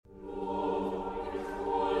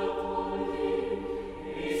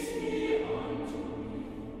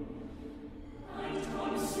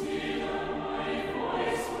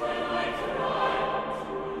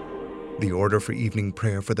The order for evening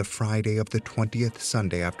prayer for the Friday of the 20th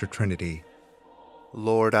Sunday after Trinity.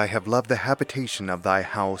 Lord, I have loved the habitation of thy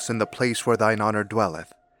house and the place where thine honor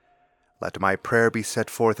dwelleth. Let my prayer be set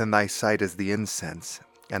forth in thy sight as the incense,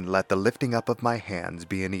 and let the lifting up of my hands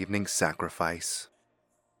be an evening sacrifice.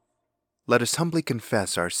 Let us humbly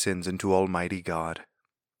confess our sins unto Almighty God.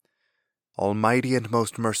 Almighty and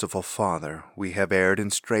most merciful Father, we have erred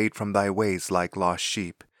and strayed from thy ways like lost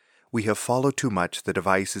sheep. We have followed too much the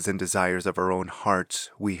devices and desires of our own hearts.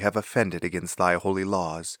 We have offended against thy holy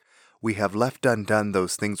laws. We have left undone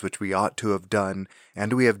those things which we ought to have done,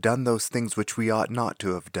 and we have done those things which we ought not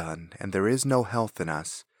to have done, and there is no health in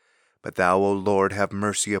us. But thou, O Lord, have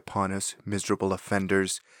mercy upon us, miserable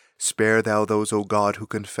offenders. Spare thou those, O God, who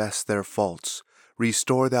confess their faults.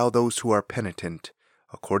 Restore thou those who are penitent,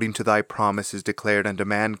 according to thy promises declared unto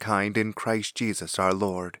mankind in Christ Jesus our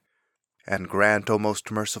Lord. And grant, O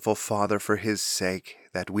most merciful Father, for his sake,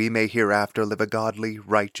 that we may hereafter live a godly,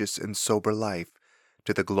 righteous, and sober life,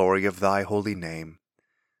 to the glory of thy holy name.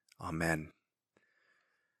 Amen.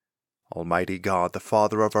 Almighty God, the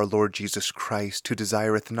Father of our Lord Jesus Christ, who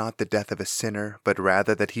desireth not the death of a sinner, but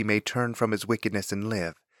rather that he may turn from his wickedness and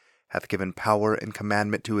live, hath given power and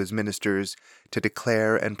commandment to his ministers to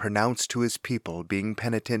declare and pronounce to his people, being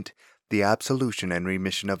penitent, the absolution and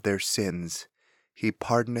remission of their sins. He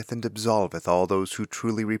pardoneth and absolveth all those who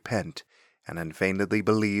truly repent, and unfeignedly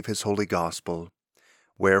believe his holy gospel.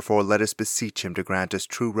 Wherefore let us beseech him to grant us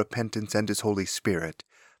true repentance and his Holy Spirit,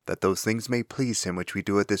 that those things may please him which we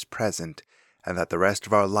do at this present, and that the rest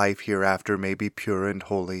of our life hereafter may be pure and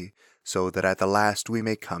holy, so that at the last we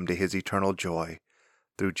may come to his eternal joy.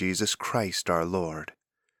 Through Jesus Christ our Lord.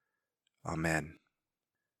 Amen.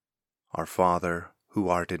 Our Father, who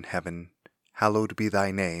art in heaven, hallowed be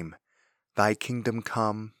thy name. Thy kingdom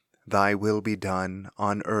come, thy will be done,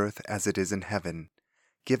 on earth as it is in heaven.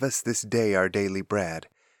 Give us this day our daily bread,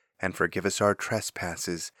 and forgive us our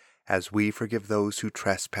trespasses, as we forgive those who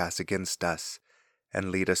trespass against us. And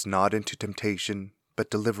lead us not into temptation, but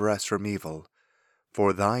deliver us from evil.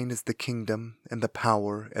 For thine is the kingdom, and the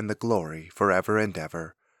power, and the glory, forever and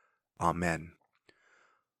ever. Amen.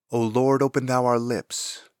 O Lord, open thou our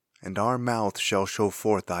lips, and our mouth shall show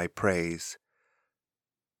forth thy praise.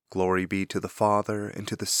 Glory be to the Father, and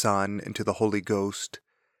to the Son, and to the Holy Ghost,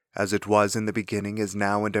 as it was in the beginning, is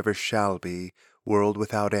now, and ever shall be, world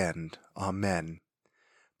without end. Amen.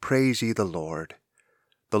 Praise ye the Lord.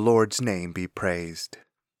 The Lord's name be praised.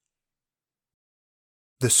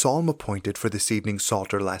 The psalm appointed for this evening's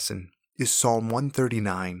Psalter lesson is Psalm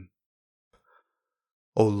 139.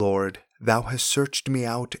 O Lord, thou hast searched me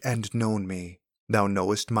out and known me. Thou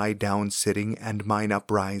knowest my downsitting and mine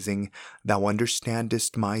uprising. Thou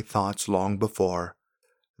understandest my thoughts long before.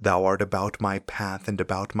 Thou art about my path and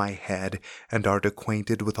about my head, and art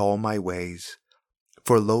acquainted with all my ways.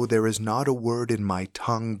 For lo, there is not a word in my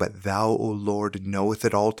tongue, but thou, O Lord, knowest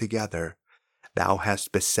it altogether. Thou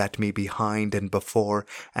hast beset me behind and before,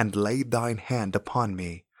 and laid thine hand upon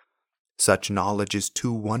me. Such knowledge is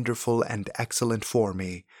too wonderful and excellent for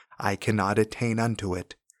me. I cannot attain unto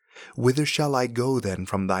it. Whither shall I go then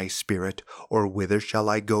from thy Spirit, or whither shall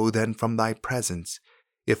I go then from thy presence?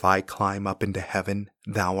 If I climb up into heaven,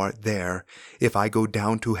 thou art there. If I go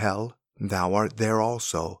down to hell, thou art there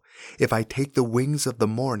also. If I take the wings of the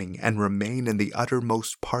morning, and remain in the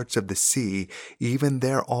uttermost parts of the sea, even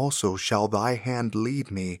there also shall thy hand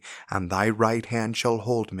lead me, and thy right hand shall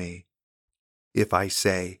hold me. If I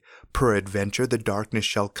say, peradventure the darkness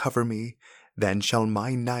shall cover me, then shall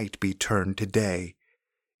my night be turned to day.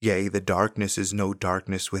 Yea, the darkness is no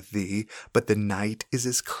darkness with thee, but the night is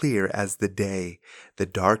as clear as the day. The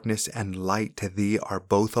darkness and light to thee are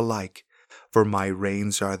both alike. For my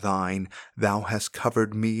reins are thine, thou hast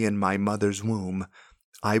covered me in my mother's womb.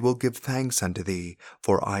 I will give thanks unto thee,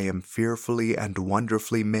 for I am fearfully and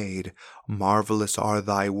wonderfully made. Marvelous are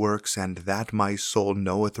thy works, and that my soul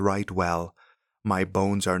knoweth right well. My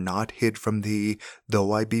bones are not hid from thee,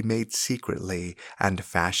 though I be made secretly, and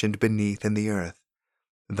fashioned beneath in the earth.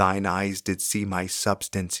 Thine eyes did see my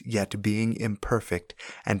substance, yet being imperfect,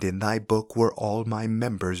 and in thy book were all my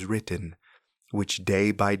members written, which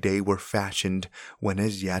day by day were fashioned, when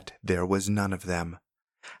as yet there was none of them.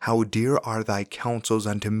 How dear are thy counsels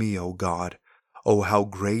unto me, O God! O how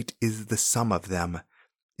great is the sum of them!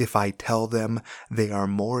 If I tell them, they are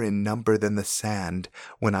more in number than the sand.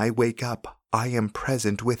 When I wake up, I am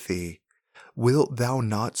present with thee. Wilt thou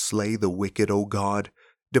not slay the wicked, O God?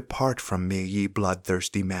 Depart from me, ye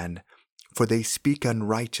bloodthirsty men. For they speak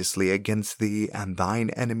unrighteously against thee, and thine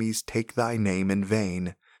enemies take thy name in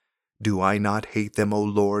vain. Do I not hate them, O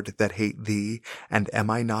Lord, that hate thee? And am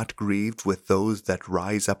I not grieved with those that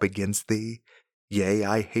rise up against thee? Yea,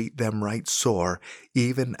 I hate them right sore,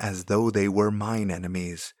 even as though they were mine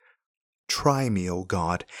enemies. Try me, O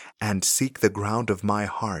God, and seek the ground of my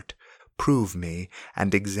heart. Prove me,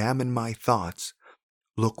 and examine my thoughts.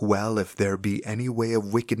 Look well if there be any way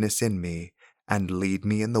of wickedness in me, and lead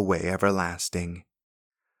me in the way everlasting.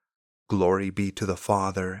 Glory be to the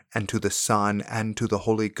Father, and to the Son, and to the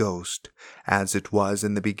Holy Ghost, as it was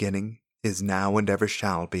in the beginning, is now, and ever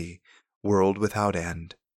shall be, world without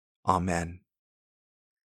end. Amen.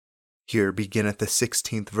 Here beginneth the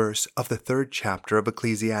 16th verse of the 3rd chapter of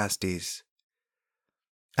Ecclesiastes.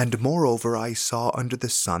 And moreover I saw under the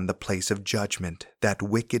sun the place of judgment, that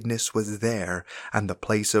wickedness was there, and the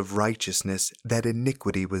place of righteousness, that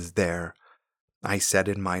iniquity was there. I said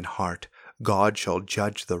in mine heart, God shall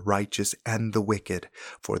judge the righteous and the wicked,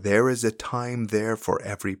 for there is a time there for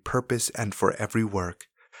every purpose and for every work.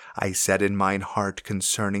 I said in mine heart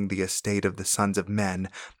concerning the estate of the sons of men,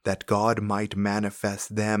 that God might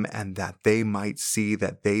manifest them, and that they might see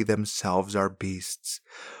that they themselves are beasts.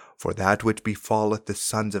 For that which befalleth the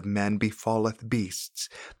sons of men befalleth beasts,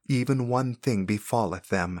 even one thing befalleth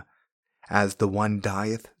them. As the one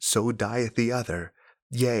dieth, so dieth the other.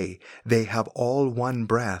 Yea, they have all one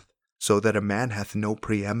breath, so that a man hath no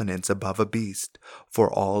preeminence above a beast.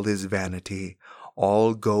 For all is vanity.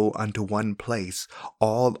 All go unto one place,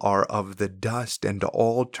 all are of the dust, and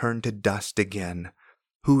all turn to dust again.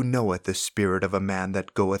 Who knoweth the spirit of a man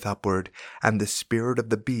that goeth upward, and the spirit of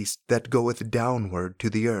the beast that goeth downward to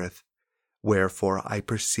the earth? Wherefore I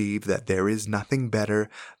perceive that there is nothing better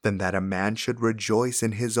than that a man should rejoice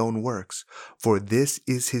in his own works, for this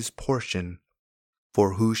is his portion.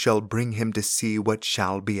 For who shall bring him to see what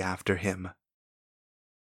shall be after him?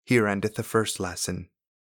 Here endeth the first lesson.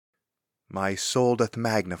 My soul doth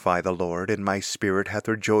magnify the Lord, and my spirit hath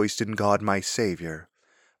rejoiced in God my Saviour.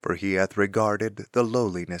 For he hath regarded the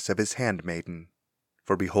lowliness of his handmaiden.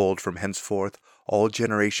 For behold, from henceforth all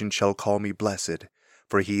generations shall call me blessed.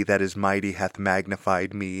 For he that is mighty hath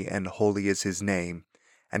magnified me, and holy is his name.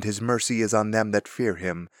 And his mercy is on them that fear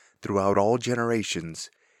him, throughout all generations.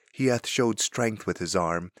 He hath showed strength with his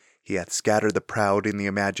arm. He hath scattered the proud in the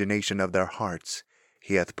imagination of their hearts.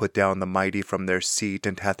 He hath put down the mighty from their seat,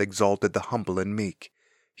 and hath exalted the humble and meek.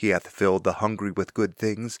 He hath filled the hungry with good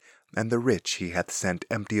things, and the rich he hath sent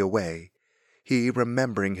empty away. He,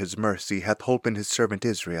 remembering his mercy, hath holpen his servant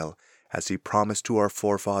Israel, as he promised to our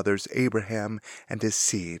forefathers Abraham and his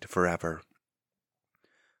seed forever.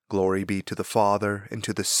 Glory be to the Father, and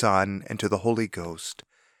to the Son, and to the Holy Ghost,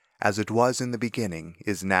 as it was in the beginning,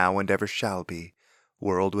 is now, and ever shall be,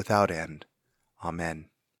 world without end. Amen.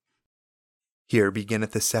 Here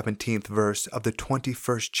beginneth the 17th verse of the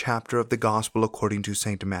 21st chapter of the Gospel according to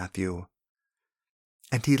St. Matthew.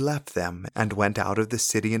 And he left them, and went out of the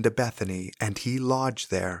city into Bethany, and he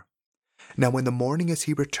lodged there. Now in the morning as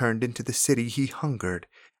he returned into the city, he hungered.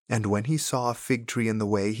 And when he saw a fig tree in the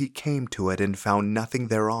way, he came to it, and found nothing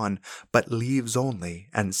thereon, but leaves only,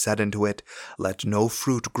 and said unto it, Let no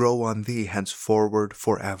fruit grow on thee henceforward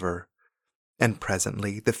forever. And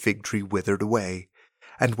presently the fig tree withered away.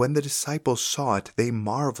 And when the disciples saw it, they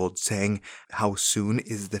marveled, saying, How soon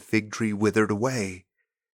is the fig tree withered away?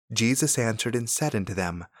 Jesus answered and said unto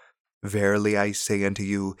them, Verily I say unto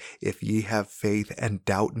you, if ye have faith and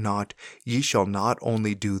doubt not, ye shall not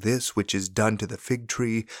only do this which is done to the fig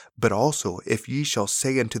tree, but also if ye shall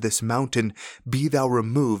say unto this mountain, Be thou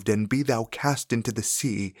removed, and be thou cast into the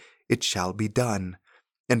sea, it shall be done.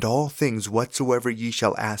 And all things whatsoever ye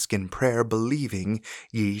shall ask in prayer, believing,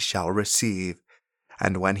 ye shall receive.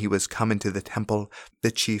 And when he was come into the temple, the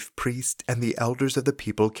chief priests and the elders of the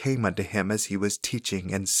people came unto him as he was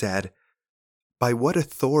teaching, and said, By what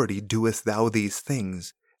authority doest thou these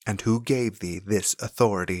things? And who gave thee this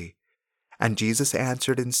authority? And Jesus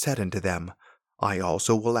answered and said unto them, I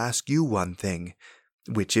also will ask you one thing,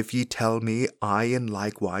 which if ye tell me, I in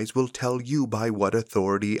likewise will tell you by what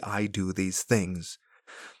authority I do these things.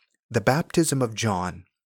 The baptism of John,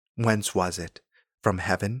 whence was it? From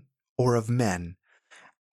heaven, or of men?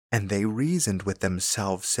 And they reasoned with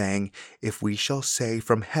themselves, saying, If we shall say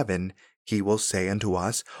from heaven, he will say unto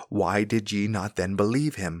us, Why did ye not then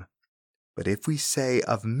believe him? But if we say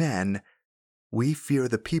of men, we fear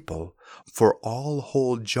the people, for all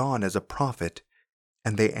hold John as a prophet.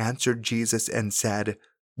 And they answered Jesus and said,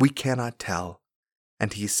 We cannot tell.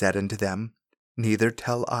 And he said unto them, Neither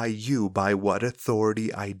tell I you by what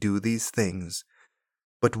authority I do these things.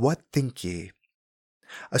 But what think ye?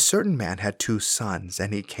 A certain man had 2 sons,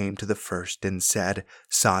 and he came to the first, and said,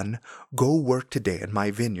 Son, go work today in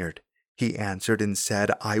my vineyard. He answered and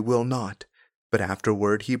said, I will not. But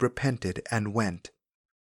afterward he repented and went.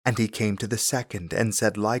 And he came to the second, and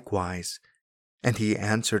said likewise. And he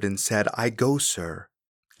answered and said, I go, sir,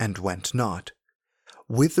 and went not.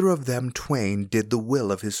 Whither of them twain did the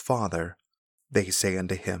will of his father? They say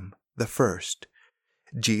unto him, the first.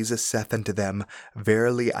 Jesus saith unto them,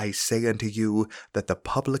 Verily I say unto you, that the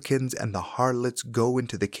publicans and the harlots go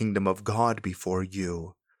into the kingdom of God before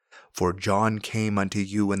you. For John came unto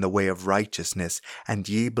you in the way of righteousness, and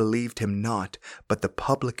ye believed him not, but the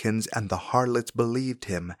publicans and the harlots believed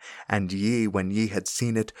him, and ye, when ye had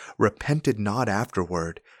seen it, repented not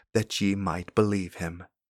afterward, that ye might believe him.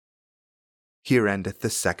 Here endeth the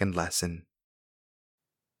second lesson.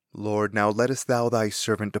 Lord, now lettest thou thy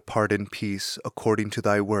servant depart in peace, according to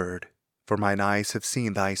thy word. For mine eyes have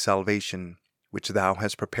seen thy salvation, which thou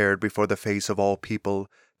hast prepared before the face of all people,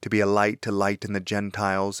 to be a light to lighten the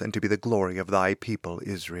Gentiles, and to be the glory of thy people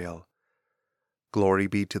Israel. Glory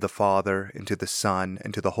be to the Father, and to the Son,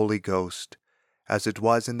 and to the Holy Ghost, as it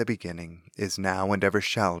was in the beginning, is now, and ever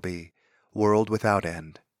shall be, world without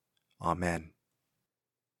end. Amen.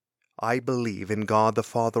 I believe in God the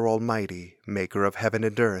Father Almighty, maker of heaven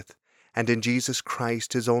and earth, and in Jesus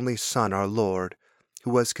Christ, his only Son, our Lord, who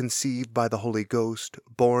was conceived by the Holy Ghost,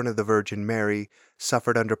 born of the Virgin Mary,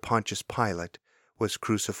 suffered under Pontius Pilate, was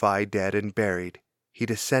crucified, dead, and buried. He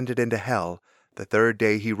descended into hell. The third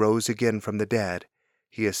day he rose again from the dead.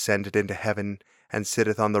 He ascended into heaven, and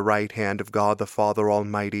sitteth on the right hand of God the Father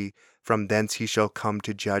Almighty. From thence he shall come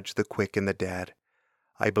to judge the quick and the dead.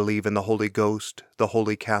 I believe in the Holy Ghost, the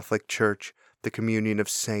Holy Catholic Church, the communion of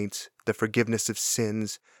saints, the forgiveness of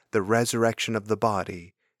sins, the resurrection of the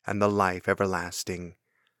body, and the life everlasting.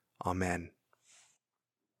 Amen.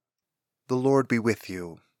 The Lord be with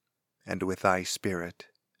you, and with thy spirit.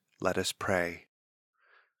 Let us pray.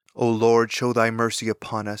 O Lord, show thy mercy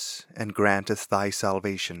upon us, and grant us thy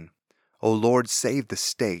salvation. O Lord, save the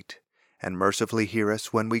state, and mercifully hear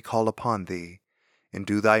us when we call upon thee.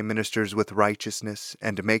 Endue thy ministers with righteousness,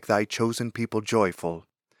 and make thy chosen people joyful.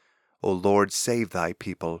 O Lord, save thy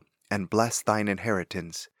people, and bless thine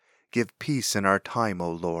inheritance. Give peace in our time, O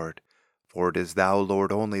Lord, for it is thou,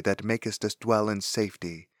 Lord, only that makest us dwell in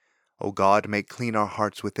safety. O God, make clean our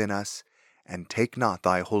hearts within us, and take not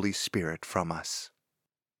thy Holy Spirit from us.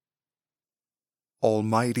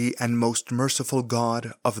 Almighty and most merciful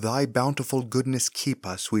God, of thy bountiful goodness keep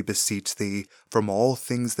us, we beseech thee, from all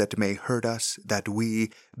things that may hurt us, that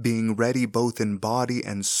we, being ready both in body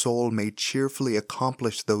and soul, may cheerfully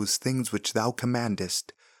accomplish those things which thou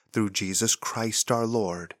commandest, through Jesus Christ our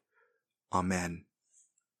Lord. Amen.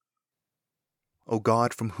 O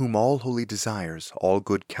God, from whom all holy desires, all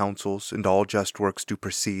good counsels, and all just works do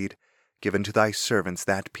proceed, give unto thy servants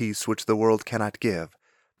that peace which the world cannot give,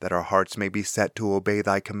 that our hearts may be set to obey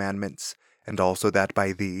thy commandments, and also that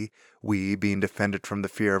by thee, we, being defended from the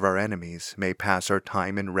fear of our enemies, may pass our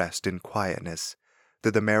time in rest and quietness,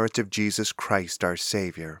 through the merits of Jesus Christ our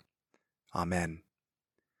Saviour. Amen.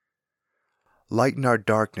 Lighten our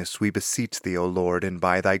darkness, we beseech thee, O Lord, and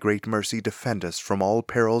by thy great mercy defend us from all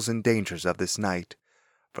perils and dangers of this night,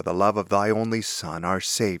 for the love of thy only Son, our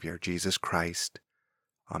Saviour, Jesus Christ.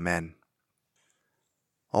 Amen.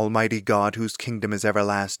 Almighty God, whose kingdom is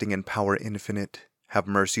everlasting and power infinite, have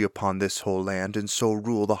mercy upon this whole land, and so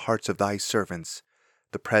rule the hearts of thy servants,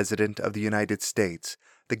 the President of the United States,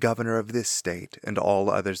 the Governor of this state, and all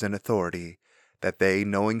others in authority, that they,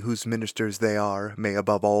 knowing whose ministers they are, may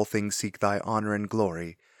above all things seek thy honor and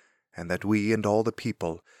glory, and that we and all the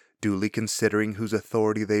people, duly considering whose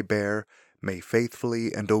authority they bear, may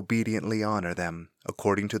faithfully and obediently honor them,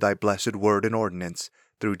 according to thy blessed word and ordinance,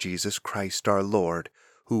 through Jesus Christ our Lord,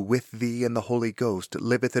 who with thee and the Holy Ghost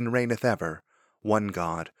liveth and reigneth ever, one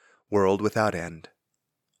God, world without end.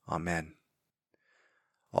 Amen.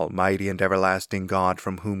 Almighty and everlasting God,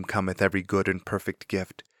 from whom cometh every good and perfect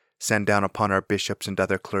gift, send down upon our bishops and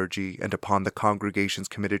other clergy, and upon the congregations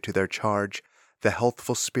committed to their charge, the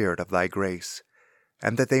healthful spirit of thy grace,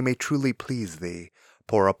 and that they may truly please thee,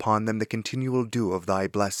 pour upon them the continual dew of thy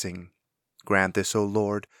blessing. Grant this, O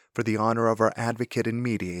Lord, for the honor of our advocate and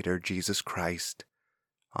mediator, Jesus Christ.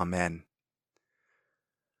 Amen.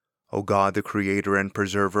 O God, the Creator and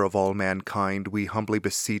Preserver of all mankind, we humbly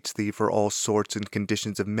beseech thee for all sorts and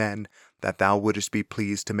conditions of men, that thou wouldest be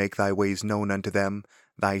pleased to make thy ways known unto them,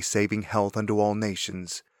 thy saving health unto all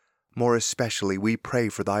nations. More especially we pray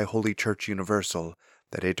for thy holy Church universal,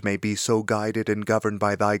 that it may be so guided and governed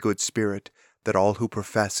by thy good Spirit, that all who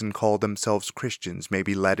profess and call themselves Christians may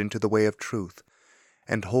be led into the way of truth,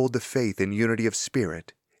 and hold the faith in unity of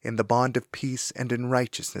spirit, in the bond of peace and in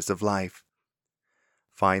righteousness of life.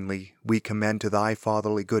 Finally, we commend to thy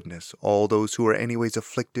fatherly goodness all those who are anyways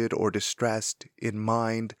afflicted or distressed in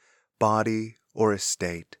mind, body, or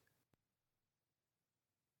estate.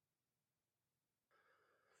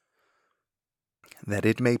 That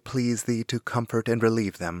it may please thee to comfort and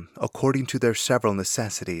relieve them according to their several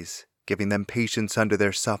necessities, giving them patience under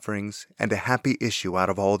their sufferings, and a happy issue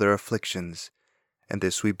out of all their afflictions. And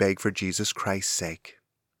this we beg for Jesus Christ's sake.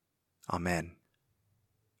 Amen.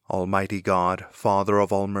 Almighty God, Father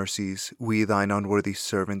of all mercies, we thine unworthy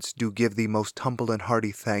servants do give thee most humble and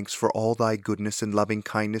hearty thanks for all thy goodness and loving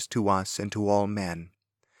kindness to us and to all men.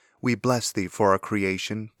 We bless thee for our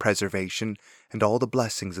creation, preservation, and all the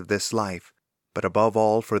blessings of this life, but above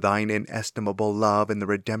all for thine inestimable love in the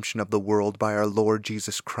redemption of the world by our Lord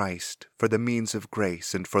Jesus Christ, for the means of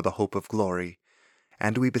grace and for the hope of glory.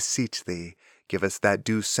 And we beseech thee, give us that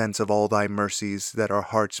due sense of all thy mercies, that our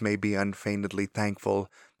hearts may be unfeignedly thankful,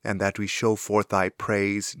 and that we show forth thy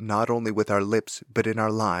praise, not only with our lips, but in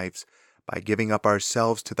our lives, by giving up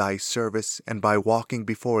ourselves to thy service, and by walking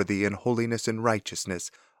before thee in holiness and righteousness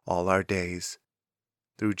all our days.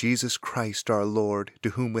 Through Jesus Christ our Lord,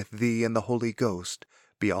 to whom with thee and the Holy Ghost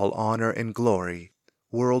be all honor and glory,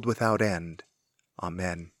 world without end.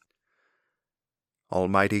 Amen.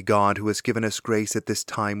 Almighty God, who has given us grace at this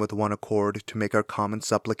time with one accord to make our common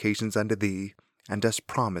supplications unto thee, and dost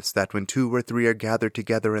promise that when 2 or 3 are gathered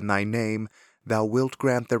together in thy name, thou wilt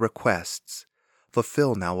grant their requests.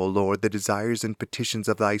 Fulfill now, O Lord, the desires and petitions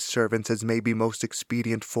of thy servants as may be most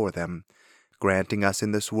expedient for them, granting us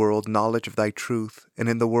in this world knowledge of thy truth, and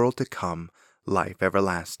in the world to come life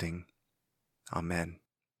everlasting. Amen.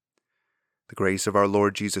 The grace of our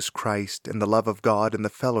Lord Jesus Christ, and the love of God, and the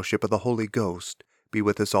fellowship of the Holy Ghost be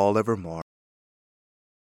with us all evermore.